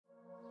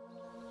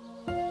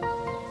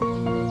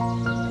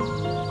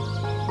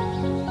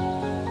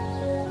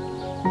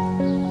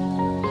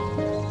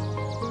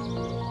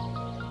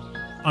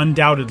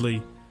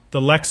Undoubtedly,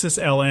 the Lexus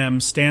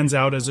LM stands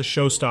out as a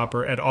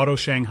showstopper at Auto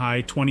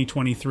Shanghai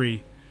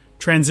 2023.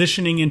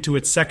 Transitioning into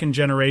its second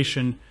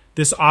generation,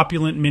 this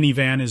opulent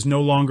minivan is no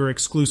longer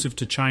exclusive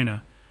to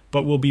China,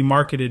 but will be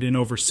marketed in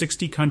over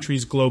 60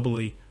 countries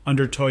globally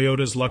under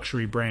Toyota's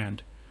luxury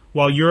brand.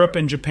 While Europe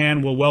and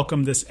Japan will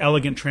welcome this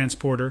elegant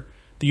transporter,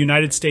 the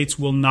United States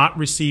will not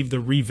receive the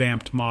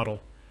revamped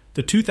model.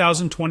 The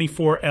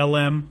 2024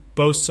 LM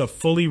boasts a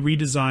fully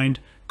redesigned,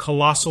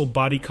 colossal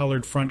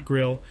body-colored front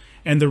grille,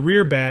 and the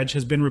rear badge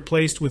has been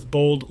replaced with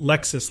bold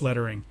Lexus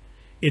lettering.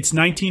 Its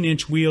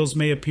 19-inch wheels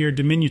may appear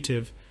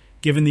diminutive,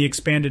 given the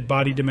expanded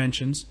body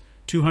dimensions,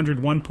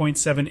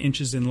 201.7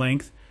 inches in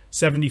length,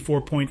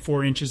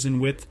 74.4 inches in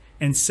width,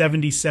 and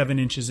 77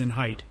 inches in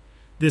height.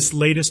 This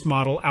latest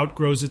model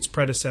outgrows its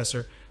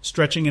predecessor,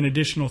 stretching an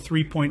additional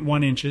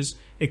 3.1 inches,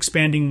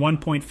 expanding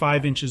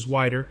 1.5 inches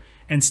wider,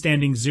 and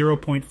standing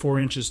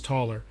 0.4 inches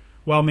taller,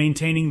 while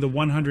maintaining the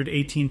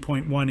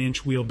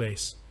 118.1-inch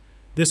wheelbase.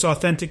 This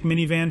authentic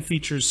minivan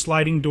features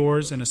sliding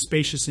doors and a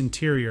spacious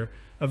interior,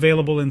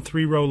 available in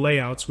 3-row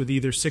layouts with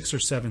either 6 or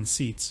 7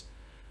 seats.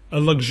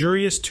 A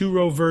luxurious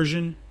 2-row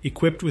version,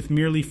 equipped with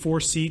merely 4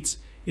 seats,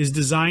 is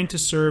designed to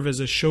serve as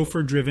a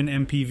chauffeur-driven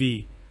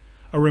MPV.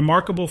 A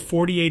remarkable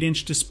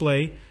 48-inch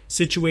display,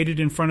 situated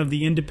in front of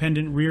the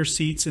independent rear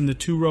seats in the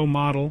 2-row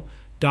model,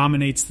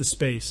 dominates the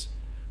space.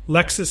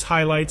 Lexus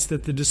highlights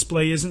that the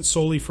display isn't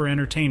solely for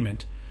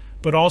entertainment,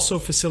 but also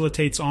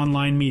facilitates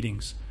online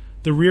meetings.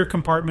 The rear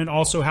compartment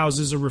also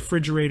houses a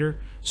refrigerator,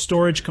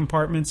 storage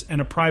compartments,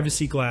 and a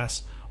privacy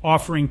glass,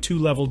 offering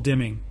 2-level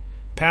dimming.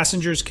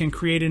 Passengers can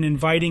create an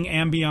inviting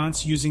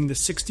ambiance using the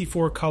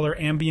 64-color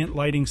ambient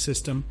lighting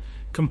system,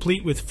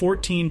 complete with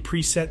 14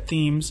 preset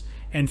themes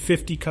and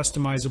 50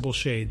 customizable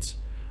shades.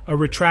 A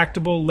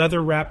retractable,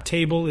 leather-wrapped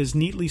table is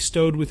neatly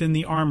stowed within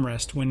the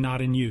armrest when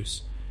not in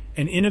use.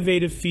 An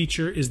innovative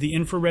feature is the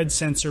infrared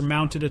sensor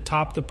mounted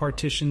atop the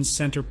partition's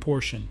center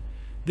portion.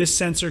 This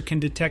sensor can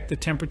detect the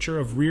temperature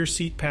of rear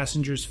seat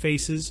passengers'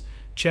 faces,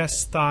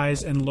 chests,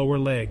 thighs, and lower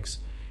legs.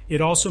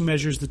 It also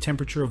measures the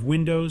temperature of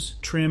windows,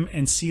 trim,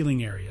 and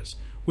ceiling areas,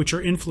 which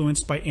are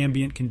influenced by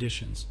ambient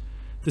conditions.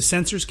 The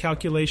sensor's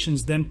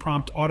calculations then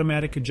prompt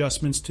automatic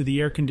adjustments to the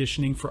air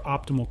conditioning for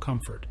optimal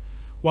comfort.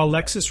 While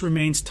Lexus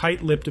remains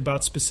tight-lipped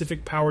about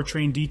specific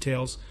powertrain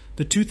details,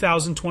 the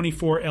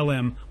 2024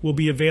 LM will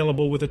be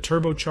available with a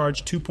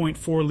turbocharged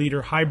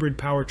 2.4-liter hybrid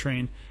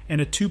powertrain and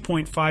a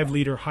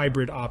 2.5-liter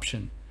hybrid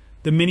option.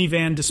 The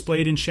minivan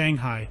displayed in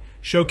Shanghai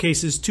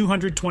showcases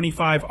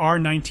 225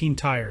 R19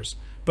 tires,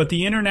 but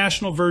the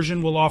international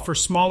version will offer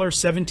smaller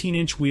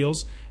 17-inch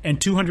wheels and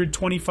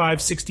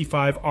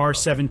 225/65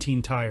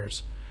 R17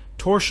 tires.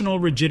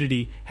 Torsional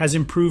rigidity has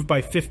improved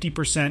by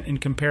 50% in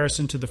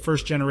comparison to the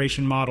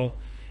first-generation model,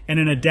 and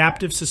an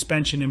adaptive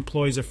suspension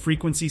employs a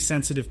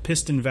frequency-sensitive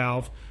piston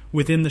valve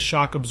within the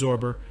shock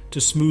absorber to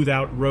smooth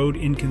out road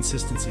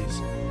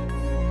inconsistencies.